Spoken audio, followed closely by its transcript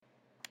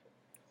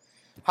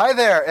Hi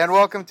there, and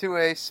welcome to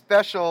a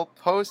special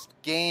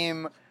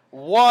post-game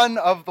one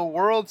of the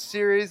World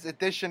Series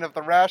edition of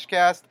the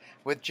Raschcast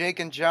with Jake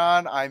and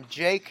John. I'm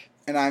Jake.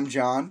 And I'm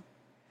John.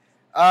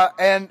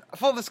 And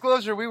full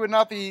disclosure, we would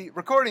not be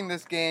recording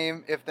this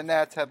game if the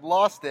Nats had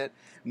lost it.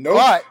 Nope.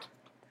 But,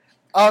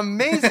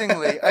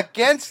 amazingly,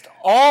 against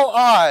all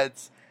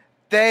odds,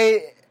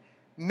 they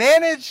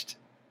managed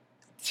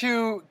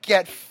to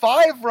get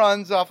 5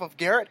 runs off of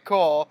Gerrit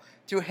Cole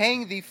to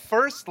hang the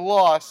first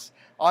loss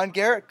on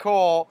Gerrit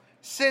Cole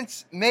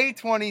since May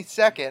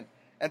 22nd.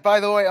 And by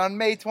the way, on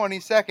May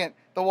 22nd,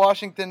 the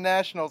Washington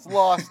Nationals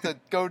lost to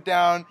go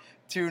down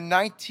to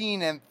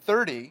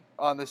 19-30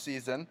 on the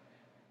season.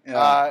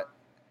 Yeah.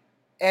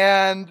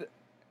 And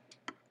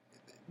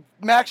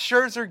Max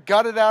Scherzer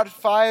gutted out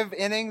 5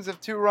 innings of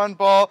 2-run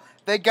ball.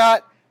 They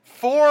got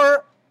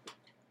 4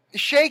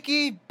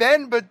 shaky,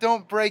 bend but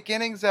don't break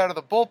innings out of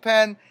the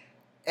bullpen,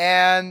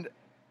 and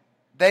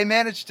they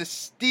managed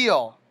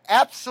to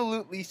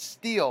absolutely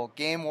steal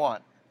Game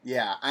 1.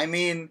 Yeah, I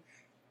mean,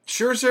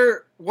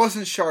 Scherzer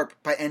wasn't sharp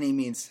by any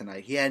means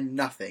tonight. He had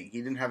nothing.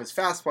 He didn't have his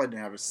fastball,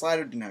 didn't have his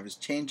slider, didn't have his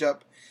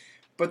changeup.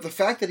 But the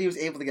fact that he was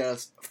able to get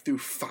us through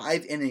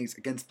 5 innings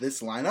against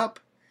this lineup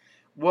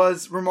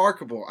was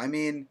remarkable. I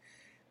mean,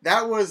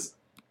 that was,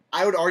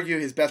 I would argue,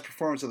 his best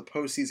performance of the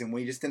postseason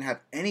when he just didn't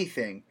have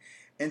anything.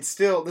 And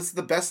still, this is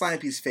the best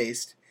lineup he's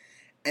faced,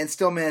 and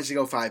still managed to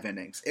go 5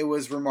 innings. It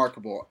was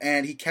remarkable.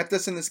 And he kept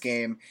us in this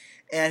game,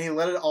 and he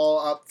let it all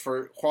up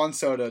for Juan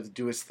Soto to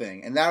do his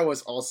thing. And that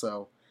was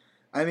also,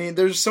 I mean,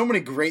 there's so many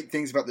great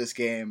things about this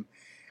game.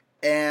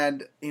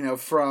 And, you know,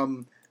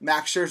 from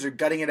Max Scherzer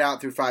gutting it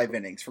out through 5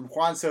 innings, from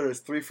Juan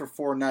Soto's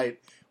 3-for-4 night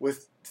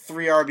with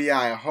 3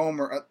 RBI, a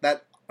homer,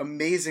 that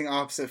amazing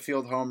opposite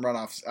field home run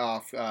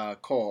off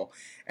Cole.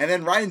 And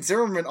then Ryan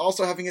Zimmerman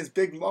also having his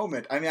big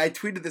moment. I mean, I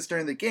tweeted this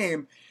during the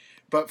game,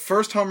 but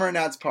first homer in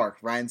Nats Park,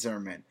 Ryan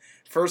Zimmerman.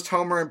 First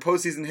homer in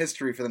postseason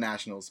history for the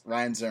Nationals,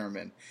 Ryan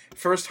Zimmerman.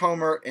 First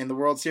homer in the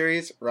World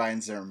Series,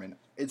 Ryan Zimmerman.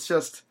 It's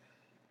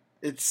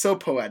so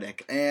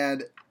poetic.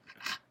 And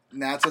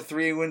Nats are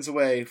 3 wins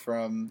away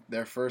from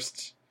their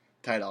first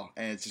title,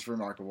 and it's just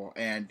remarkable.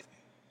 And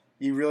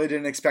you really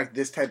didn't expect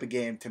this type of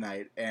game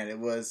tonight, and it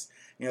was,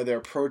 you know, their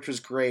approach was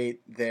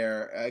great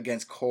there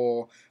against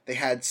Cole. They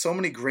had so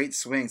many great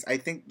swings. I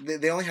think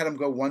they only had him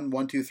go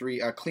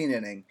 1-1-2-3 clean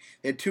inning.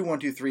 They had 2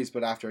 1-2-3s,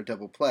 but after a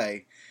double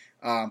play.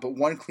 But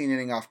 1 clean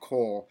inning off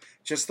Cole.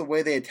 Just the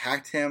way they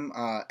attacked him,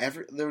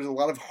 there was a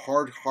lot of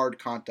hard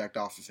contact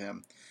off of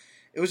him.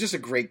 It was just a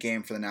great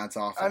game for the Nats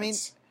offense. I mean,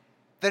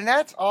 the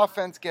Nats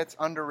offense gets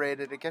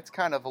underrated. It gets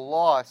kind of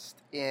lost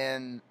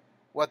in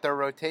what their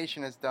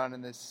rotation has done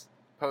in this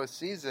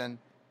postseason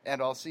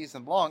and all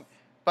season long.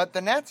 But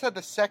the Nats had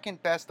the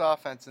second best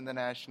offense in the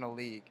National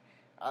League.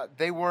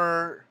 They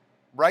were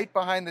right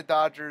behind the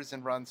Dodgers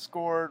in runs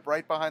scored,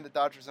 right behind the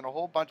Dodgers in a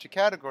whole bunch of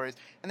categories,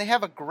 and they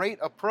have a great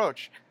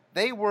approach.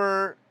 They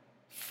were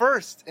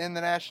first in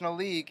the National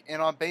League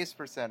in on-base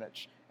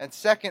percentage, and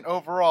second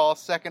overall,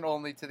 second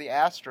only to the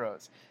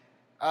Astros.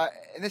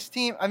 This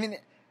team, I mean,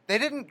 they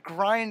didn't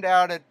grind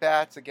out at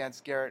bats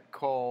against Gerrit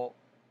Cole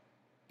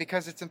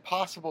because it's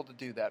impossible to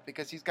do that,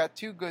 because he's got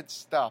too good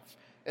stuff.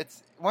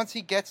 Once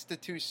he gets to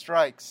 2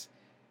 strikes,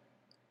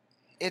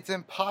 it's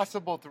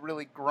impossible to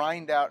really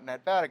grind out an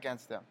at-bat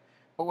against him.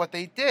 But what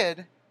they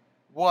did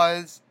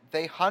was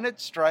they hunted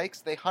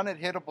strikes, they hunted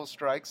hittable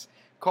strikes.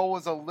 Cole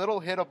was a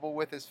little hittable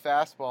with his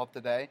fastball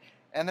today,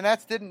 and the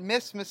Nats didn't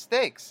miss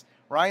mistakes.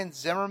 Ryan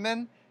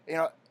Zimmerman, you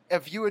know,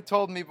 if you had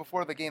told me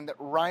before the game that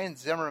Ryan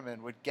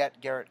Zimmerman would get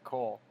Gerrit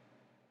Cole,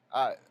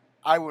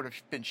 I would have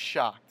been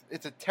shocked.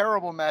 It's a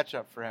terrible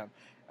matchup for him.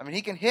 I mean,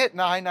 he can hit in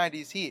the high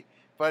 90s heat,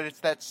 but it's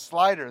that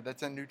slider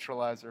that's a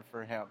neutralizer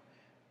for him.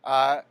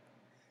 And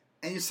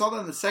you saw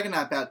that in the second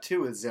at-bat,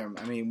 too, with Zim.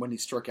 I mean, when he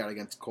struck out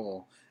against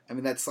Cole. I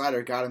mean, that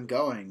slider got him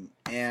going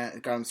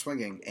and got him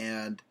swinging.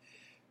 And,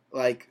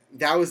 like,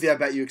 that was the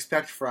at-bat you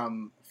expect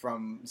from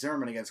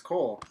Zimmerman against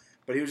Cole.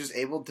 But he was just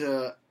able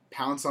to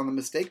pounce on the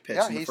mistake pitch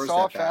in the first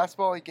at-bat. Yeah, he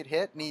saw a fastball he could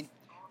hit, and he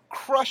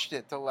crushed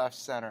it to left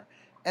center.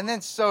 And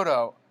then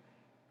Soto.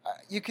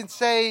 You can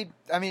say,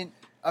 I mean,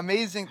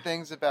 amazing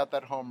things about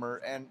that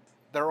homer, and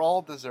they're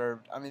all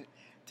deserved. I mean,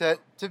 to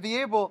be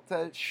able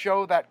to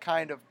show that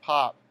kind of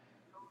pop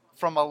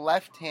from a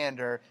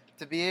left-hander,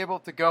 to be able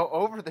to go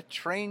over the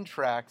train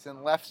tracks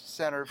in left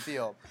center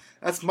field.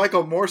 That's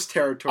Michael Morse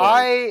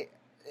territory.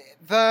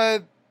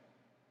 The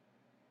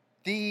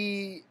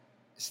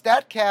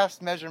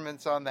StatCast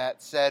measurements on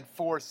that said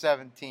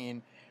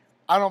 417.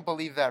 I don't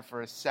believe that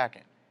for a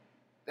second.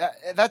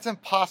 That's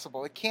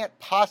impossible. It can't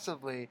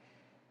possibly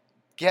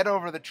get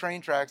over the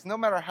train tracks, no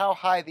matter how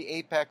high the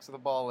apex of the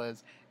ball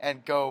is,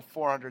 and go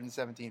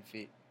 417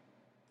 feet.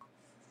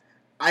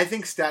 I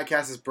think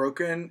StatCast is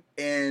broken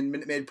in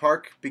Minute Maid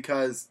Park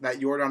because that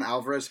Yordan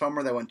Alvarez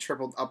homer that went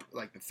tripled up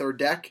like the third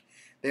deck,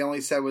 they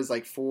only said was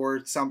like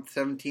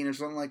 417 or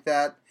something like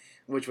that,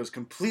 which was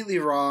completely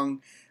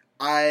wrong.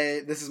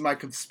 This is my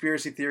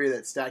conspiracy theory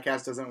that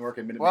StatCast doesn't work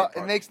in Minute Maid Park.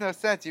 Well, it makes no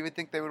sense. You would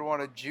think they would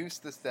want to juice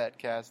the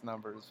StatCast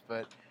numbers,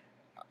 but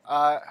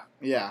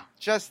Yeah.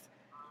 Just,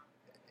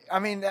 I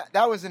mean,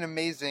 that was an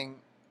amazing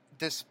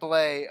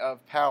display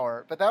of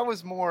power, but that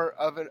was more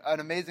of an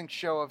amazing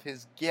show of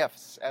his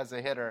gifts as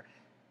a hitter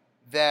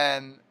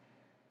than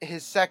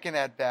his second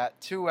at bat.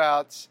 2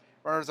 outs,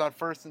 runners on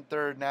first and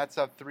third, Nats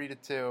up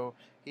 3-2.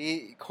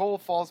 Cole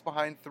falls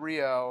behind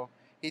 3-0.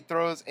 He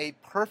throws a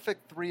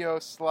perfect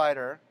 3-0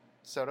 slider.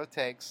 Soto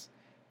takes.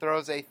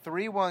 Throws a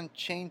 3-1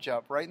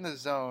 changeup right in the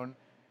zone.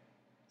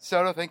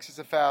 Soto thinks it's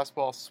a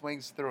fastball,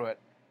 swings through it.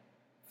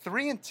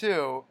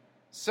 3-2.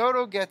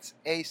 Soto gets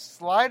a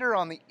slider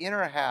on the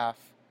inner half,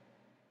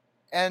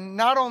 and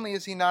not only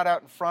is he not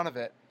out in front of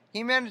it,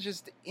 he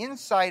manages to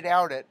inside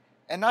out it,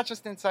 and not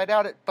just inside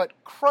out it, but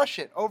crush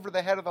it over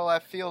the head of the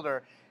left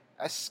fielder.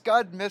 A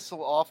Scud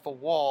missile off the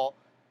wall.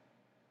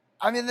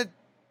 I mean,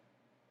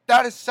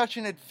 that is such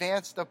an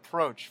advanced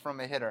approach from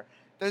a hitter.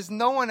 There's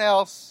no one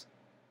else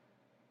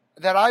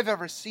that I've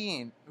ever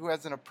seen who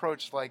has an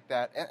approach like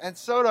that. And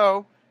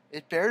Soto,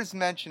 it bears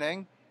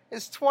mentioning,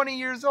 is 20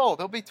 years old.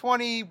 He'll be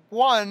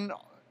 21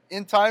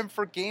 in time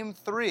for Game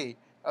 3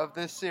 of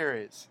this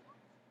series.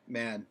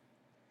 Man,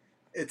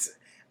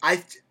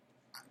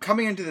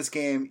 coming into this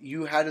game,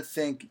 you had to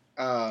think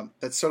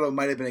that Soto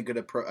might have been a good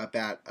at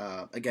bat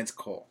against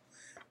Cole.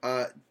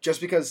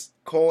 Just because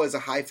Cole is a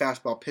high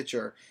fastball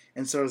pitcher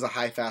and Soto is a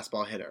high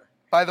fastball hitter.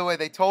 By the way,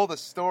 they told a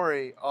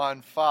story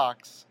on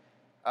Fox.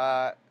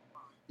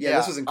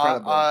 This was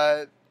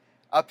incredible.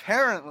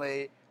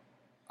 Apparently,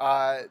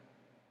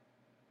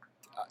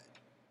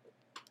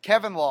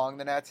 Kevin Long,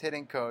 the Nats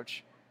hitting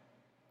coach,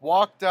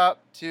 walked up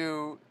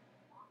to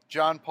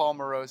John Paul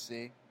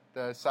Morosi,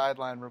 the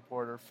sideline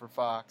reporter for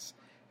Fox,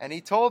 and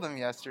he told him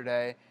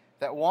yesterday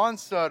that Juan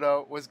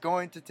Soto was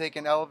going to take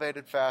an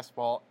elevated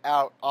fastball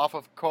out off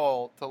of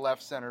Cole to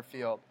left center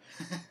field.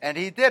 And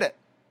he did it.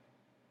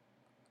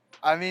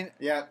 I mean...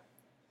 Yeah.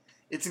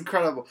 It's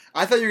incredible.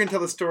 I thought you were going to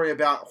tell the story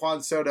about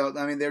Juan Soto.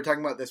 I mean, they were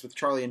talking about this with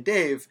Charlie and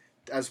Dave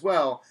as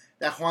well,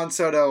 that Juan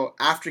Soto,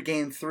 after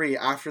Game 3,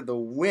 after the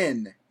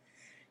win,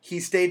 he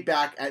stayed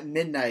back at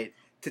midnight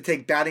to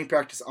take batting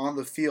practice on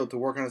the field to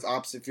work on his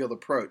opposite field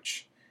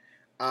approach,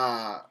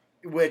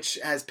 which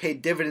has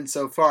paid dividends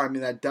so far. I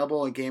mean, that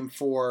double in Game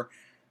 4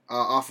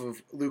 off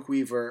of Luke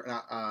Weaver,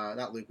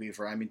 not Luke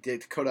Weaver, I mean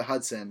Dakota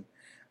Hudson,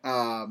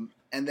 and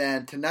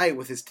then tonight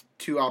with his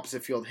 2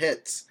 opposite field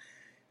hits.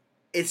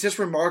 It's just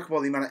remarkable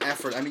the amount of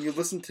effort. I mean, I was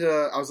listening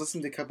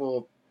to a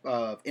couple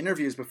of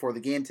interviews before the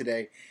game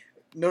today,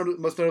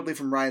 most notably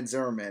from Ryan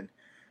Zimmerman,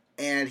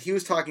 and he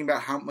was talking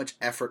about how much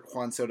effort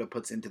Juan Soto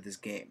puts into this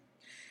game,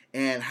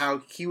 and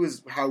how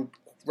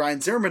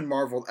Ryan Zimmerman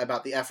marveled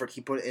about the effort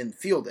he put in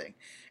fielding,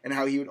 and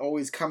how he would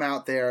always come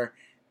out there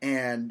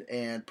and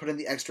put in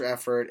the extra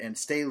effort and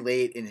stay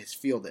late in his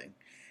fielding.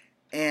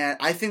 And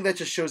I think that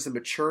just shows the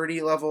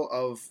maturity level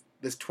of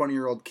this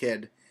 20-year-old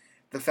kid,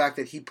 the fact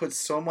that he puts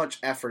so much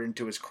effort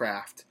into his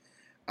craft,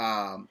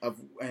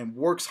 and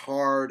works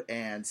hard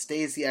and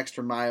stays the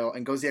extra mile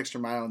and goes the extra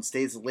mile and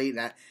stays late,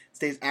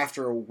 stays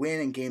after a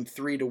win in Game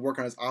 3 to work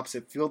on his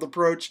opposite field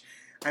approach.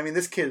 I mean,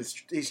 this kid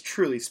he's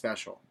truly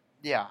special.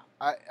 Yeah,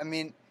 I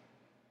mean,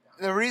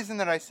 the reason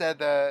that I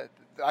said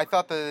I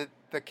thought the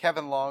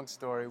Kevin Long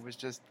story was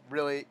just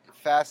really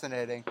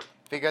fascinating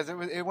because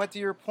it went to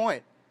your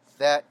point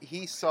that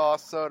he saw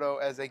Soto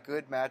as a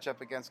good matchup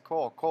against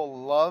Cole.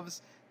 Cole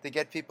loves to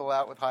get people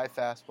out with high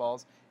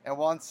fastballs, and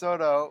Juan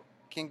Soto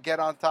can get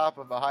on top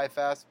of a high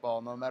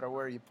fastball no matter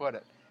where you put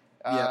it.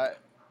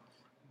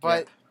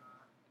 But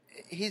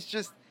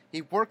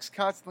he works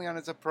constantly on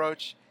his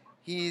approach.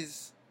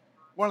 He's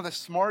one of the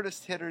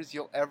smartest hitters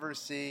you'll ever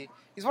see.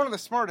 He's one of the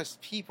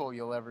smartest people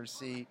you'll ever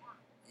see,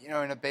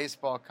 in a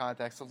baseball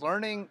context.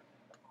 Learning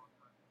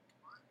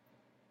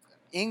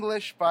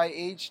English by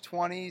age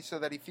 20 so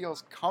that he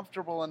feels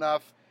comfortable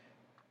enough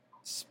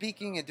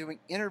speaking and doing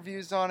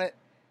interviews on it.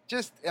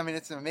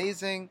 It's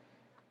amazing.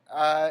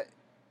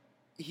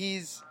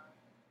 He's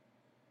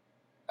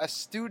a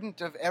student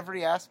of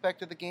every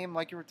aspect of the game,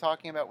 like you were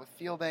talking about with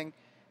fielding.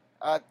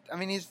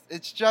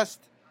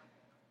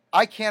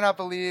 I cannot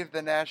believe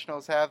the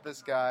Nationals have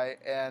this guy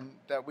and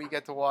that we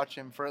get to watch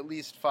him for at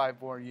least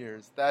 5 more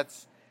years.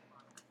 That's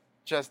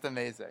just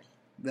amazing.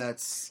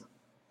 It's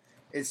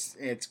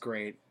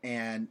great.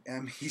 And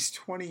he's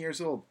 20 years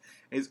old.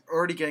 He's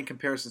already getting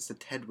comparisons to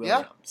Ted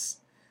Williams.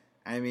 Yeah.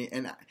 I mean,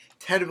 and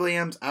Ted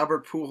Williams,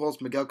 Albert Pujols,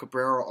 Miguel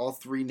Cabrera, all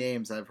 3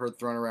 names I've heard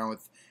thrown around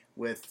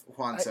with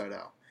Juan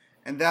Soto.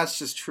 And that's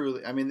just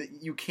truly, I mean,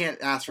 you can't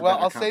ask for better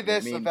I'll company. say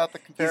this about the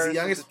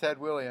comparison to Ted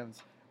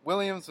Williams.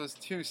 Williams was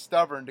too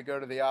stubborn to go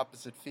to the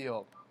opposite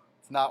field.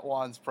 It's not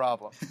Juan's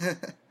problem.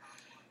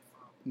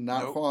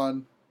 Not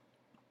Juan.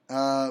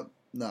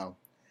 No.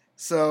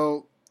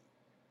 So,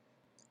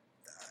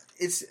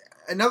 it's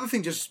another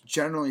thing, just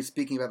generally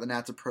speaking about the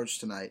Nats' approach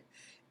tonight,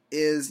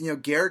 is,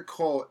 Gerrit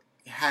Cole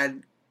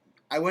had,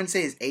 I wouldn't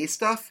say his A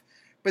stuff,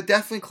 but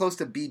definitely close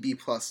to BB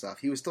plus stuff.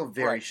 He was still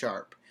very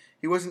sharp.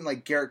 He wasn't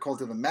like Gerrit Cole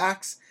to the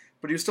max,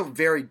 but he was still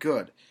very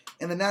good.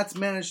 And the Nats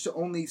managed to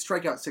only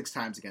strike out 6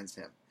 times against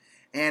him.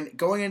 And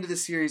going into the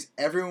series,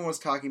 everyone was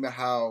talking about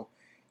how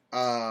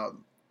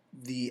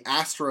the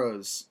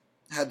Astros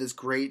had this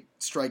great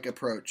strike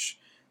approach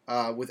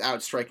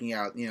without striking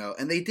out,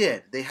 and they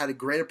did. They had a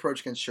great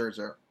approach against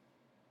Scherzer.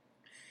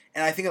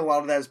 And I think a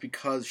lot of that is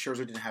because Scherzer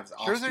didn't have his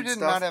off-speed stuff. Scherzer did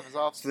not have his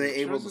off-speed. So they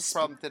able Scherzer's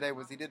problem today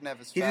was he didn't have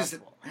his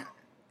fastball.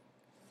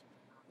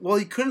 Well,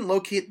 he couldn't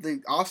locate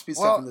the off-speed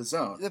stuff in the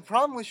zone. The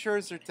problem with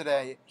Scherzer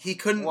today he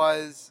couldn't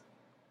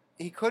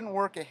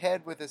work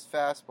ahead with his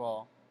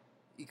fastball.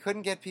 He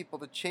couldn't get people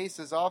to chase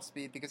his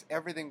off-speed because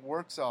everything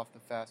works off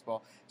the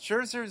fastball.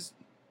 Scherzer's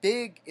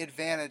big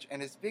advantage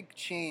and his big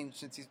change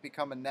since he's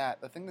become a Nat,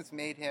 the thing that's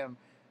made him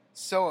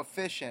so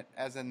efficient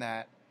as a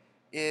Nat,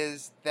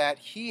 is that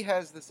he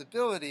has this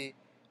ability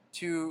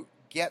to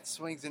get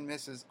swings and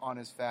misses on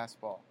his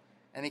fastball.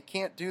 And he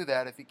can't do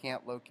that if he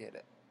can't locate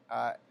it.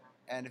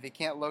 And if he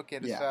can't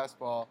locate his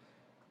fastball,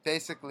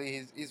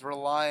 basically he's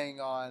relying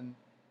on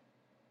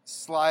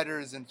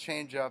sliders and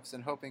changeups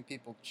and hoping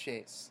people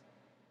chase.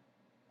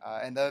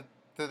 And to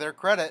their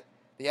credit,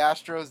 the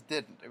Astros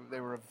didn't. They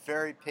were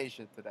very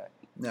patient today.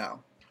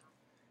 No.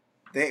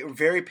 They were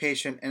very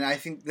patient, and I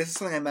think this is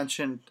something I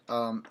mentioned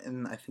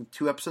in, I think,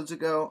 2 episodes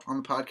ago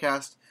on the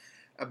podcast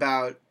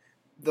about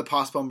the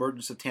possible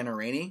emergence of Tanner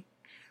Rainey.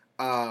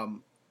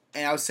 And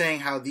I was saying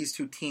how these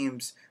two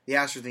teams, the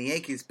Astros and the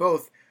Yankees,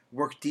 both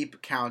work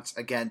deep counts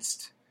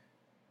against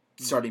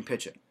starting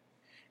pitching.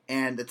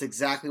 And that's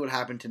exactly what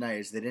happened tonight.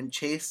 Is they didn't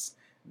chase.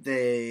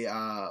 They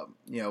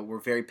were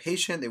very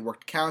patient. They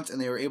worked counts,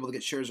 and they were able to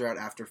get Scherzer out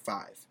after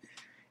 5.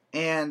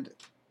 And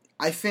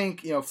I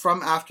think,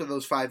 from after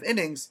those 5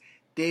 innings,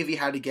 Davey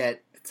had to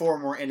get 4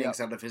 more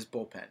innings out of his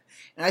bullpen.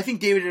 And I think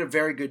Davey did a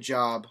very good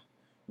job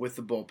with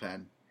the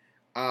bullpen.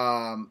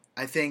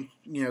 I think,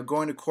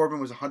 going to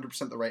Corbin was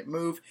 100% the right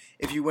move.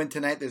 If you win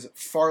tonight, there's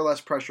far less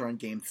pressure on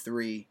Game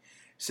 3.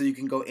 So you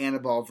can go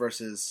Anibal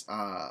versus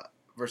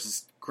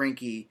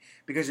Greinke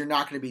because you're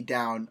not going to be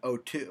down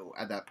 0-2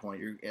 at that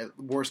point. At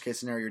worst case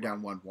scenario, you're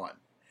down 1-1.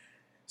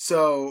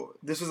 So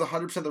this was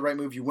 100% the right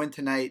move. You win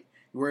tonight.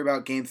 You worry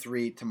about Game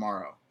 3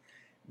 tomorrow.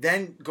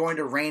 Then going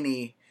to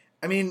Rainey.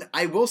 I mean,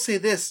 I will say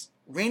this.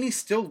 Rainey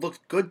still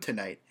looked good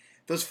tonight.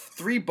 Those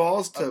 3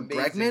 balls to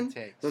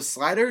Bregman, those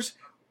sliders,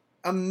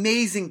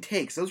 amazing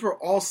takes. Those were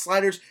all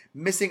sliders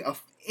missing an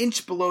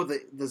inch below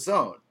the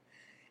zone.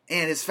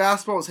 And his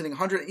fastball was hitting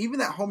 100. Even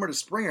that homer to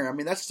Springer, I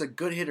mean, that's just a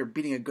good hitter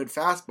beating a good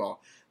fastball.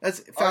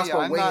 That's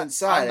fastball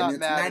inside. I mean,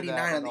 it's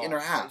 99 on the inner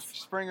half.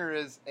 Springer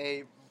is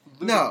a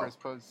ludicrous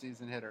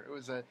postseason hitter.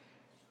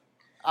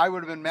 I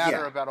would have been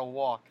madder about a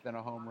walk than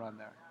a home run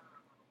there.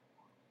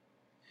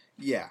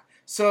 Yeah.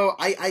 So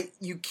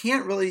you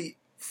can't really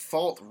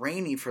fault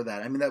Rainey for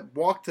that. I mean, that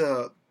walk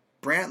to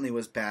Brantley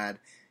was bad.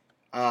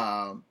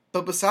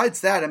 But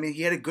besides that, I mean,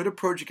 he had a good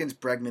approach against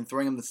Bregman,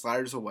 throwing him the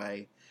sliders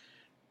away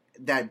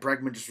that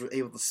Bregman just was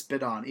able to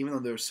spit on, even though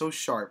they were so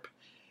sharp.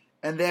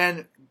 And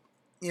then,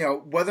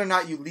 whether or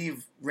not you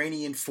leave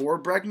Rainey in for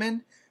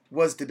Bregman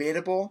was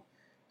debatable.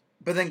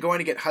 But then going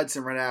to get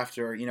Hudson right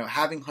after,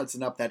 having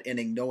Hudson up that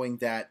inning, knowing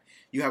that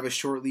you have a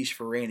short leash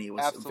for Rainey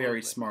was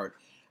very smart.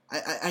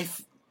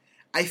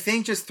 I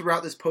think just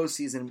throughout this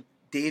postseason,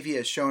 Davey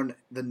has shown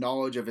the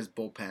knowledge of his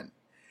bullpen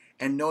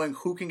and knowing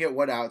who can get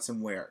what outs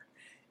and where.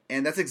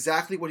 And that's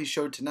exactly what he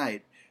showed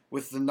tonight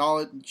with the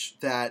knowledge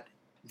that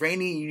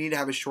Rainey, you need to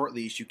have a short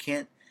leash. You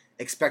can't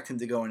expect him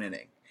to go an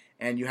inning.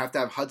 And you have to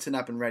have Hudson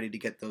up and ready to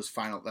get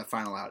that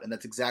final out. And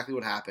that's exactly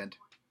what happened.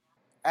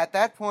 At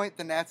that point,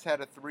 the Nats had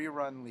a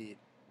 3-run lead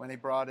when they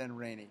brought in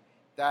Rainey.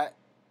 That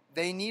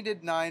they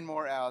needed 9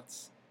 more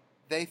outs.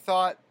 They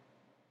thought,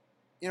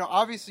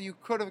 obviously you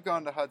could have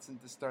gone to Hudson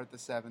to start the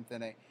 7th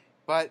inning,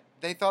 but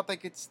they thought they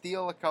could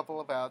steal a couple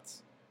of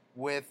outs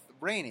with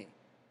Rainey.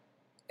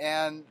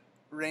 And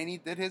Rainey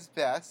did his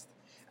best.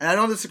 And I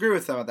don't disagree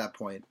with them at that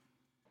point.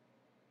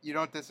 You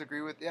don't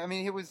disagree with... I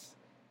mean, it was...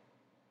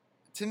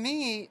 To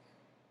me,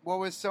 what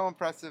was so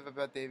impressive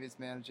about Davies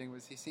managing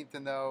was he seemed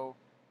to know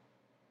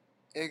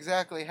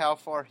exactly how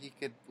far he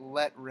could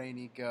let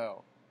Rainey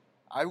go.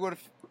 I would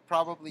have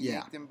probably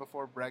yanked him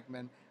before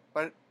Bregman,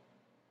 but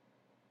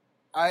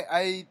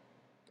I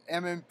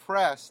am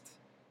impressed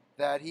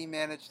that he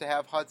managed to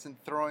have Hudson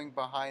throwing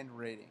behind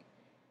Rainey,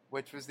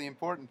 which was the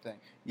important thing.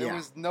 There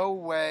was no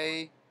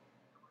way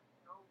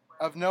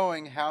of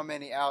knowing how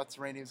many outs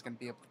Rainey was going to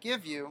be able to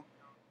give you,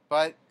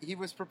 but he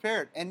was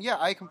prepared. And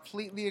I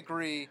completely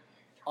agree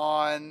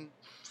on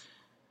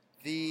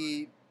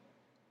the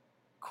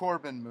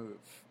Corbin move.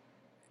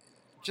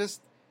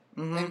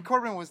 And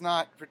Corbin was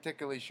not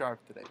particularly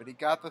sharp today, but he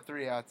got the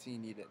 3 outs he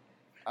needed.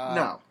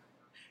 No.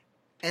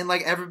 And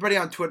like everybody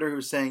on Twitter who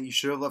was saying you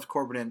should have left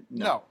Corbin in.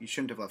 No, you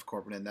shouldn't have left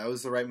Corbin in. That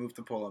was the right move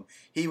to pull him.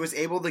 He was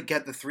able to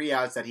get the 3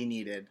 outs that he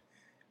needed,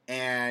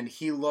 and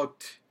he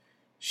looked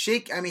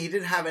shaky. I mean, he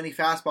didn't have any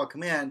fastball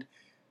command,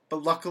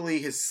 but luckily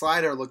his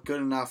slider looked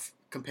good enough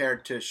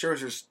compared to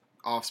Scherzer's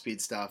off-speed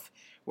stuff,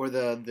 where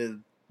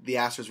the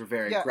Astros were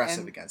very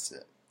aggressive against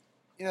it.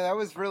 That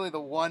was really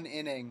the one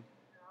inning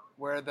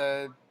where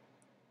the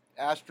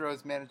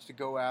Astros managed to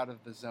go out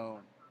of the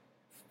zone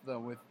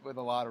with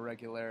a lot of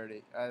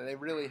regularity. They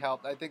really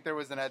helped. I think there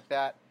was an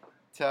at-bat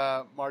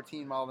to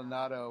Martin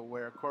Maldonado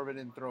where Corbin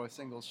didn't throw a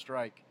single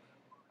strike,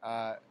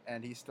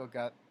 and he still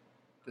got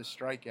the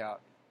strikeout.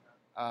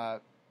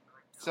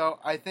 So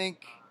I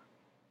think,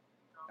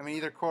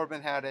 either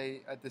Corbin had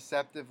a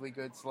deceptively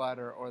good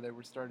slider or they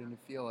were starting to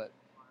feel it.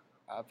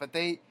 But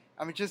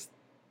just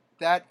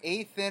that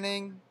eighth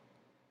inning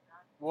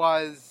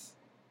was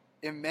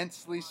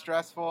immensely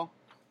stressful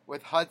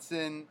with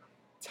Hudson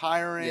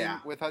tiring,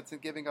 with Hudson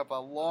giving up a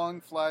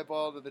long fly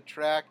ball to the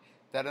track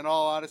that in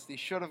all honesty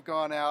should have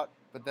gone out,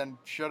 but then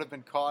should have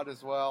been caught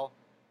as well.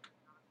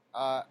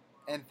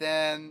 And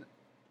then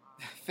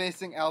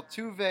facing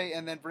Altuve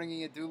and then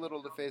bringing in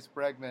Doolittle to face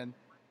Bregman.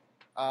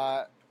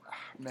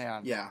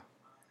 Man. Yeah.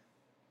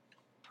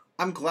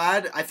 I'm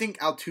glad. I think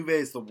Altuve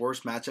is the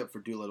worst matchup for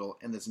Doolittle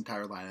in this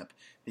entire lineup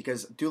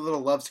because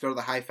Doolittle loves to go to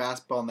the high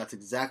fastball, and that's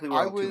exactly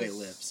where Altuve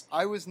lives.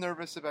 I was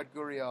nervous about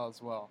Gurriel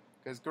as well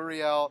because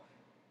Gurriel,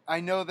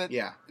 I know that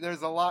there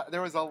was a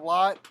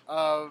lot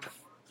of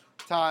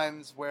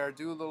times where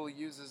Doolittle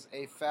uses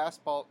a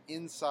fastball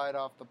inside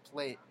off the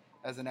plate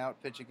as an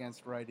out pitch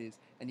against righties,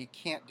 and you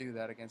can't do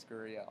that against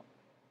Gurriel.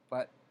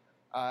 But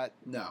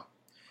no,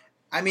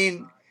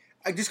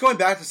 just going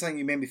back to something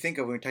you made me think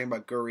of when we were talking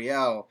about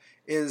Gurriel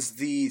is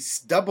the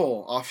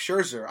double off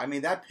Scherzer.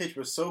 That pitch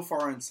was so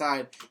far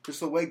inside. Just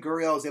the way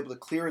Gurriel was able to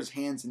clear his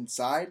hands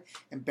inside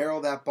and barrel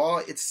that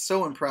ball, it's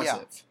so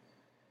impressive.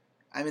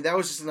 Yeah. That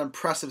was just an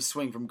impressive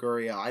swing from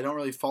Gurriel. I don't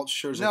really fault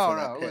Scherzer for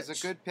that pitch. It was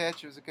a good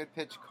pitch. It was a good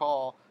pitch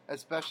call,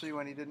 especially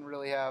when he didn't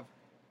really have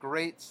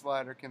great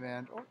slider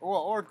command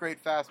or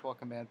great fastball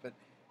command.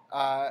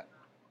 But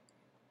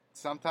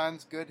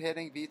sometimes good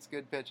hitting beats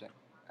good pitching.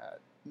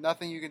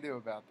 Nothing you can do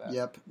about that.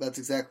 Yep, that's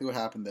exactly what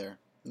happened there.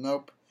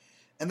 Nope.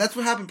 And that's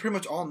what happened pretty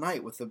much all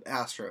night with the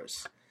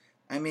Astros.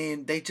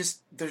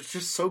 They're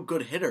just so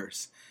good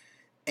hitters.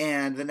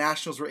 And the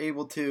Nationals were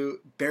able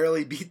to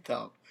barely beat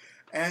them.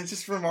 And it's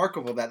just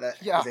remarkable that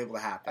was able to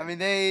happen.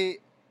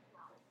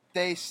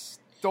 They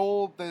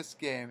stole this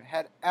game.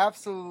 Had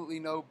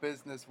absolutely no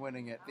business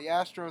winning it. The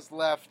Astros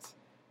left,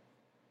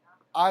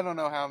 I don't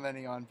know how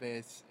many on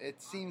base. It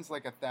seems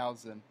like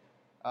 1,000.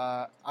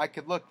 I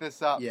could look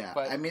this up. Yeah,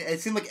 but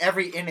it seemed like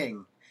every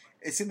inning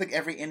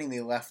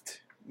they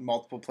left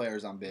multiple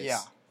players on base. Yeah,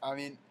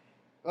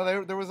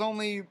 there was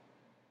only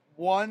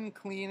one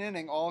clean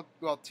inning,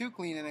 two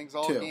clean innings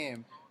all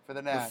game for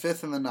the Nats. The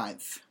fifth and the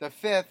ninth. The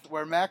fifth,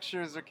 where Max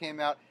Scherzer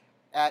came out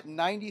at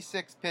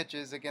 96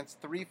 pitches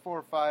against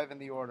 3-4-5 in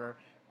the order,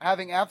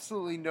 having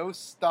absolutely no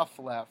stuff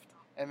left,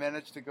 and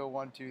managed to go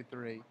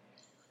 1-2-3.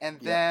 And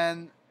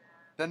then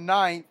the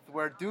ninth,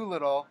 where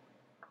Doolittle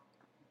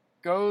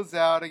goes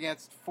out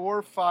against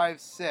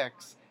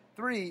 4-5-6,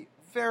 three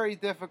very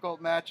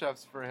difficult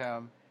matchups for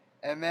him,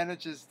 and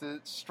manages to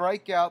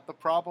strike out the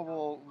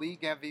probable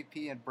league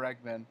MVP in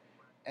Bregman,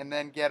 and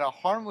then get a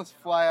harmless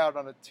flyout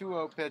on a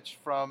 2-0 pitch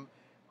from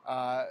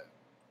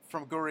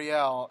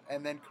Gurriel,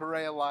 and then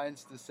Correa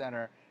lines to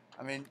center.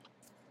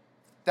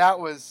 That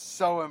was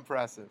so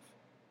impressive.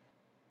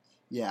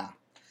 Yeah.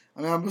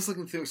 I'm just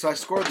looking through. So I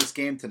scored this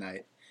game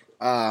tonight.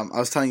 I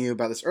was telling you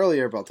about this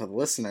earlier, but I'll tell the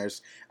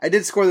listeners. I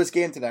did score this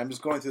game today. I'm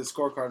just going through the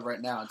scorecard right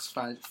now and just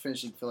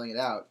finishing filling it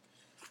out.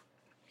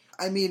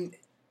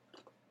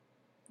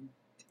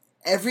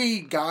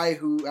 Every guy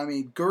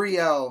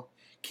Gurriel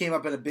came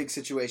up in a big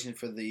situation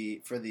for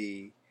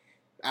the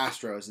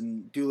Astros,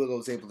 and Doolittle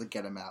was able to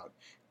get him out.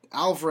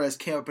 Alvarez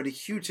came up in a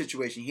huge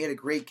situation. He had a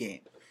great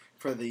game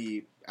for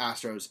the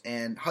Astros,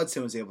 and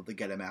Hudson was able to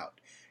get him out.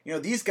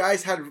 These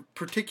guys had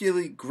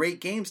particularly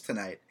great games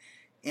tonight,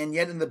 and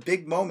yet in the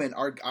big moment,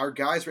 our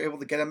guys were able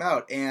to get him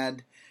out.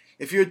 And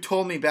if you had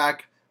told me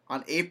back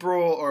on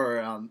April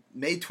or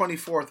May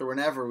 24th or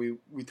whenever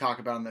we talk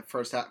about in the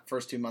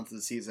first 2 months of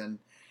the season,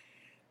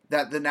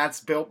 that the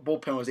Nats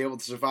bullpen was able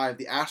to survive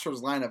the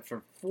Astros lineup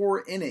for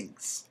 4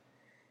 innings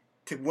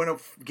to win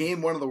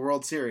game 1 of the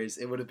World Series,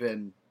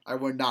 I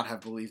would not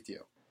have believed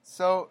you.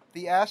 So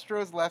the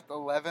Astros left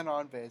 11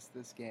 on base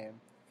this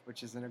game,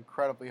 which is an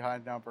incredibly high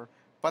number.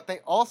 But they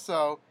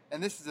also,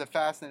 and this is a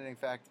fascinating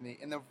fact to me,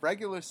 in the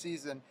regular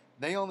season,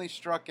 they only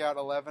struck out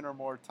 11 or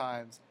more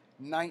times,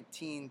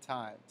 19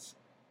 times,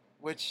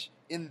 which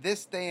in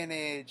this day and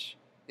age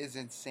is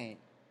insane.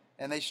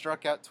 And they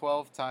struck out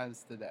 12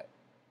 times today.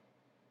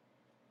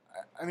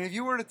 If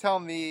you were to tell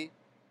me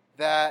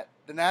that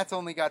the Nats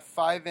only got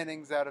 5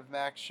 innings out of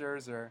Max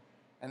Scherzer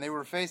and they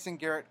were facing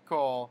Gerrit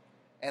Cole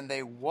and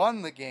they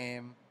won the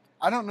game,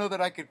 I don't know that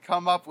I could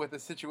come up with a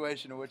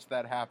situation in which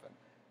that happened.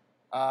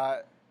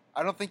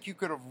 I don't think you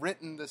could have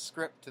written the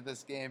script to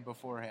this game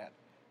beforehand.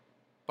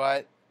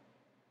 But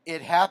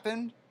it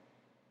happened.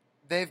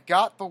 They've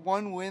got the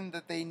one win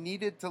that they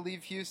needed to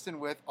leave Houston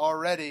with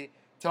already.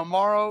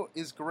 Tomorrow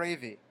is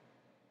gravy.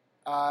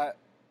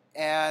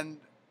 And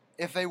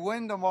if they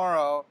win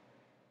tomorrow,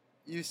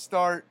 you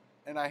start,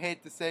 and I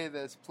hate to say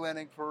this,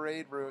 planning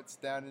parade routes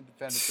down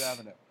Independence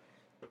Avenue.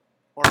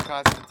 Or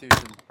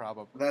Constitution,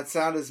 probably. That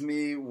sound is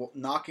me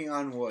knocking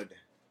on wood.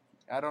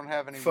 I don't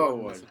have any faux wood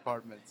in wood. This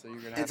apartment, so you're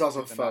going to have It's to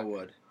also faux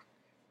wood.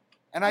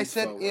 And I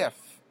said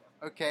if.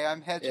 Okay,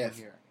 I'm hedging If.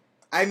 here.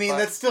 I mean, But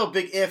that's still a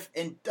big if.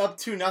 And up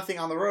 2-0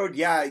 on the road,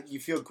 yeah, you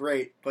feel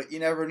great, but you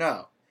never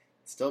know.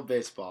 It's still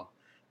baseball.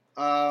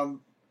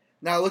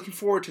 Now, looking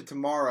forward to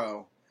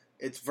tomorrow,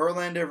 it's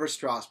Verlander versus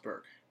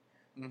Strasburg.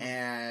 Mhm.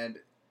 And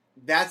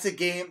that's a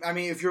game. I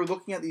mean, if you're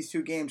looking at these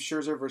two games,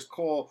 Scherzer versus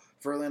Cole,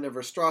 Verlander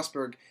versus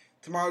Strasburg,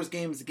 tomorrow's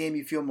game is the game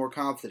you feel more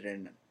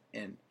confident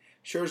in.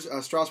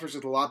 Strasburg's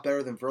is a lot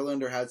better than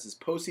Verlander has this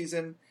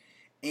postseason.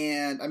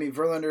 And, I mean,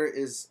 Verlander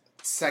is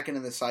second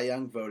in the Cy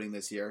Young voting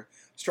this year.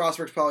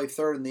 Strasburg's probably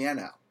third in the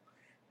NL.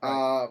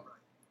 Right.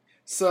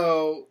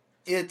 So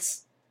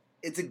it's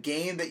a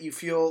game that you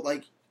feel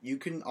like you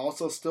can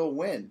also still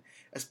win,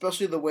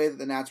 especially the way that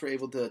the Nats were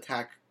able to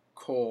attack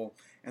Cole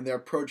and their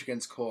approach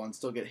against Cole and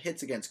still get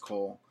hits against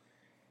Cole.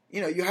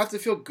 You know, you have to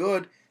feel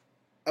good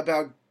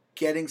about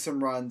getting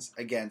some runs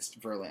against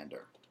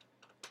Verlander.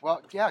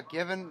 Well, yeah,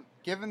 given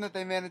that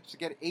they managed to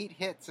get 8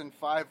 hits and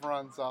 5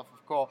 runs off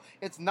of Cole,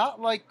 it's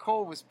not like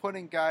Cole was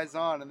putting guys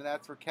on and the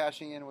Nats were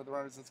cashing in with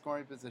runners in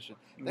scoring position.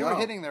 They were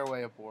hitting their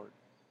way aboard.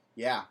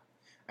 Yeah.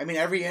 I mean,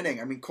 every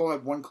inning. I mean, Cole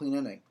had 1 clean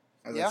inning,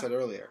 as I said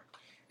earlier.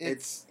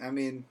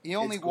 He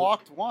only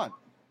walked 1.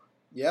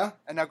 Yeah.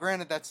 And now,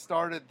 granted, that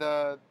started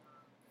the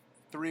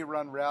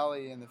 3-run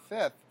rally in the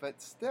 5th,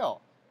 but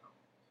still.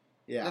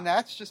 Yeah. The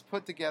Nats just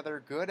put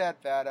together good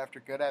at-bat after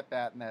good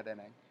at-bat in that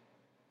inning.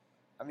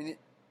 I mean,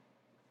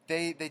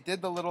 they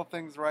did the little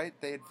things right.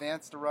 They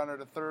advanced a runner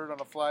to third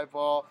on a fly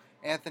ball.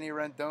 Anthony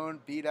Rendon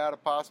beat out a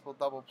possible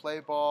double play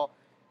ball.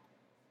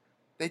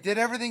 They did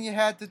everything you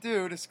had to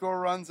do to score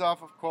runs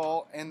off of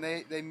Cole, and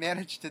they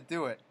managed to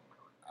do it.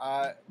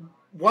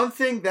 One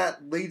thing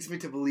that leads me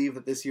to believe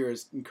that this year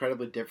is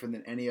incredibly different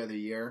than any other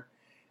year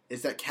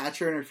is that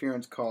catcher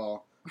interference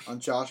call on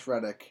Josh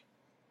Reddick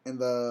in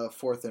the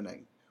 4th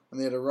inning when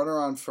they had a runner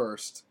on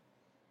first,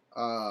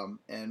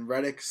 and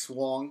Reddick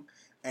swung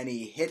and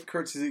he hit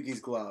Kurt Suzuki's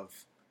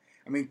glove.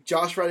 I mean,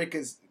 Josh Reddick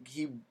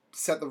he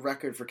set the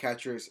record for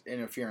catcher's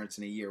interference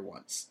in a year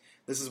once.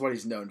 This is what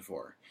he's known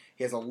for.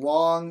 He has a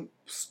long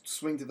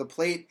swing to the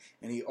plate,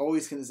 and he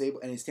always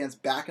and he stands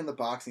back in the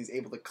box, and he's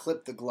able to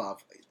clip the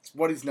glove. It's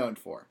what he's known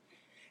for.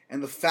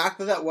 And the fact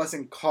that that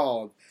wasn't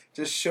called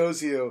just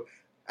shows you.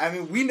 I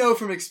mean, we know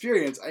from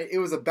experience, it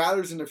was a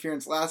batter's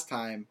interference last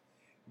time,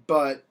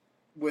 but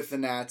with the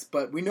Nats,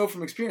 but we know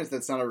from experience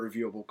that's not a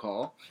reviewable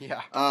call.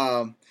 Yeah.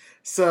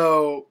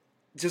 So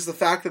just the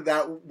fact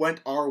that went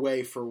our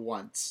way for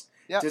once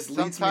just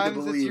leads me to believe.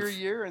 Sometimes it's your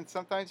year, and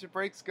sometimes your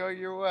breaks go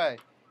your way.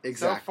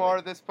 Exactly. So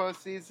far this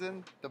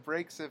postseason, the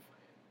breaks have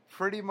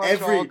pretty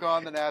much all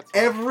gone the Nats' way.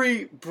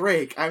 Every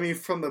break, I mean,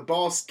 from the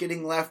ball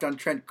skidding left on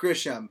Trent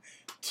Grisham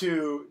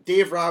to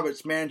Dave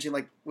Roberts managing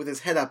with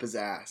his head up his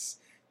ass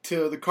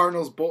to the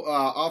Cardinals'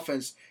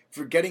 offense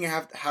forgetting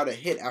how to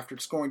hit after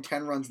scoring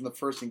 10 runs in the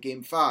first in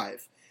Game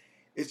 5.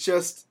 It's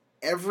just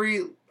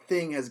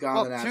everything has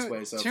gone the Nats'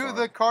 way so far. To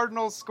the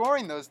Cardinals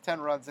scoring those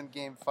 10 runs in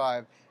Game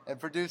 5 and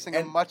producing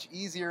a much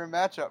easier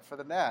matchup for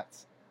the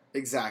Nats.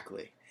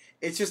 Exactly.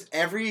 It's just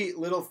every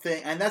little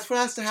thing, and that's what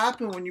has to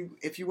happen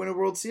if you win a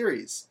World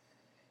Series.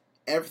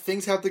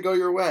 Things have to go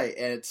your way,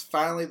 and it's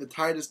finally the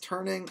tide is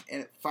turning,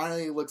 and it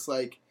finally looks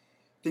like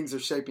things are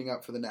shaping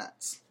up for the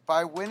Nats.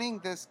 By winning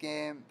this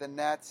game, the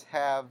Nats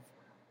have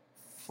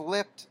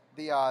flipped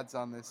the odds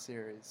on this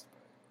series.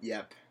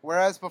 Yep.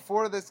 Whereas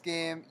before this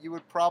game, you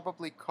would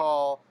probably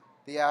call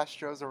the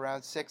Astros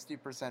around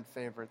 60%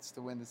 favorites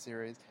to win the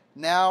series.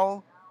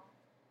 Now,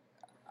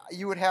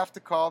 you would have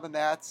to call the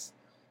Nats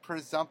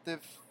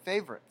presumptive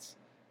favorites.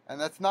 And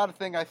that's not a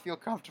thing I feel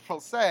comfortable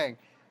saying,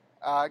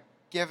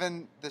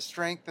 given the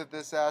strength of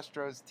this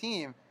Astros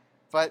team.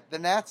 But the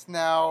Nats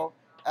now,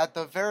 at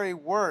the very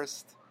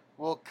worst,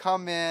 will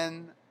come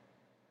in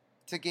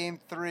to Game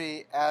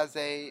 3 as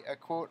a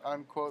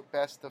quote-unquote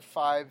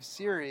best-of-5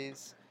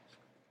 series,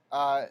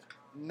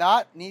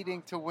 not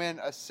needing to win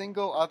a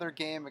single other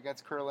game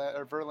against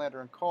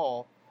Verlander and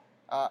Cole,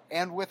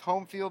 and with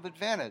home field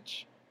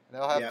advantage.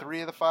 They'll have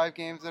 3 of the 5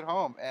 games at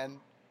home, and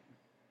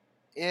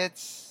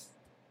it's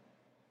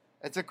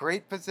a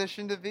great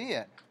position to be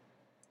in.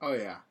 Oh,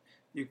 yeah.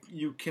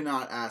 You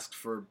cannot ask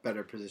for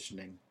better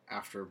positioning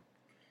after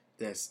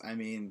this. I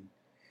mean,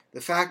 the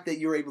fact that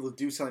you're able to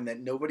do something that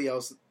nobody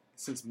else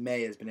since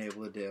May has been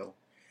able to do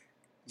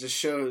just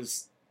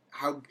shows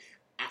how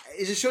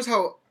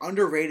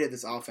underrated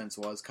this offense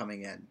was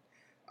coming in.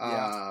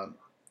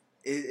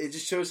 It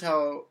just shows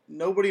how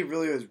nobody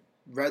really has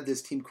read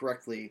this team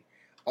correctly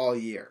all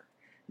year.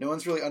 No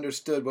one's really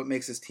understood what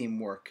makes this team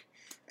work.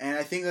 And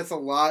I think that's a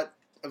lot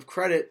of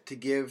credit to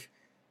give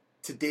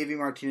to Davey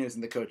Martinez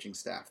and the coaching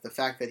staff. The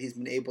fact that he's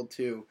been able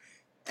to,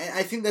 and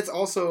I think that's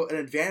also an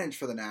advantage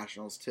for the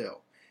Nationals too,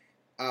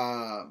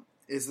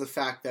 is the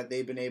fact that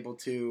they've been able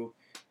to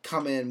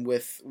come in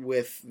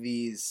with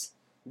these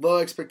low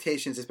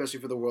expectations, especially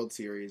for the World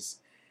Series,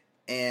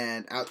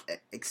 and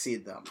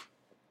exceed them.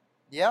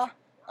 Yeah,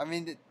 I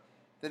mean,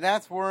 the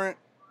Nats weren't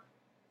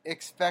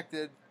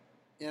expected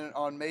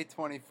on May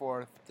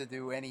 24th to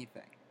do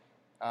anything.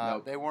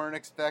 Nope. They weren't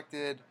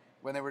expected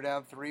when they were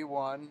down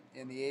 3-1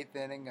 in the 8th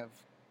inning of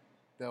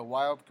the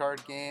wild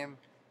card game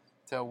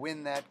to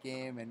win that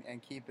game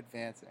and keep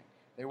advancing.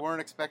 They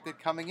weren't expected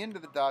coming into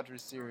the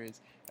Dodgers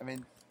series. I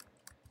mean,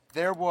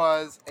 there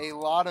was a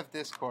lot of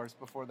discourse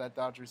before that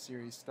Dodgers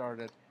series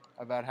started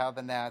about how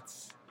the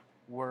Nats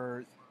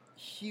were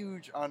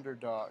huge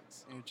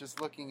underdogs.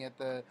 Just looking at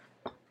the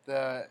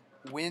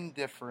win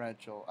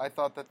differential, I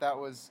thought that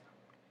was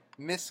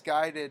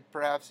misguided,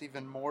 perhaps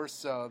even more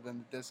so than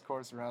the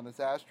discourse around this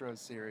Astros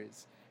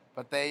series.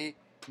 But they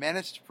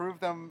managed to prove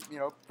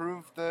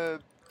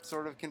the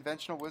sort of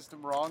conventional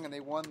wisdom wrong, and they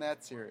won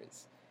that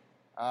series.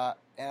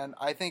 And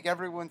I think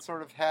everyone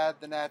sort of had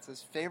the Nats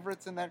as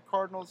favorites in that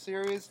Cardinals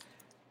series,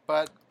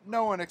 but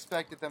no one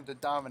expected them to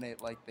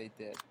dominate like they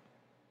did.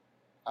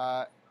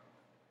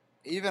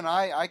 Even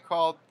I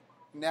called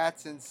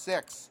Nats in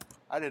 6.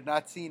 I did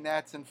not see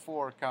Nats in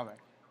 4 coming.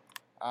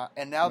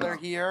 And now they're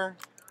here,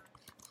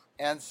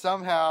 and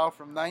somehow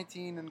from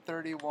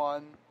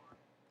 1931,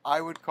 I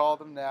would call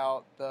them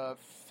now the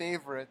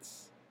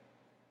favorites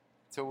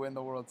to win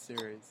the World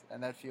Series.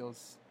 And that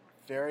feels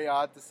very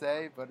odd to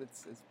say, but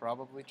it's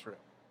probably true.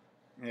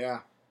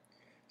 Yeah.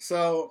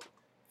 So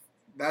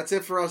that's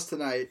it for us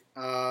tonight.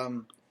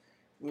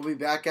 We'll be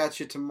back at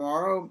you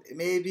tomorrow.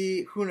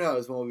 Maybe, who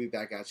knows when we'll be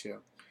back at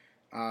you.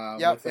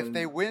 If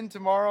they win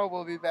tomorrow,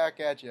 we'll be back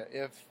at you.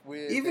 If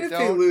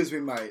they lose, we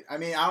might. I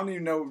mean, I don't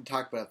even know what to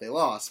talk about if they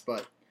lost,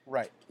 but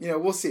right.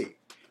 We'll see.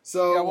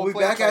 So we'll be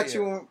back at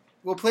you.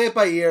 We'll play it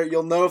by ear.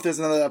 You'll know if there's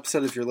another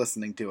episode if you're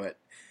listening to it.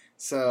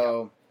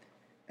 So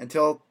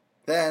until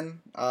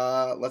then,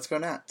 let's go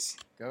Nats.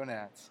 Go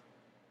Nats.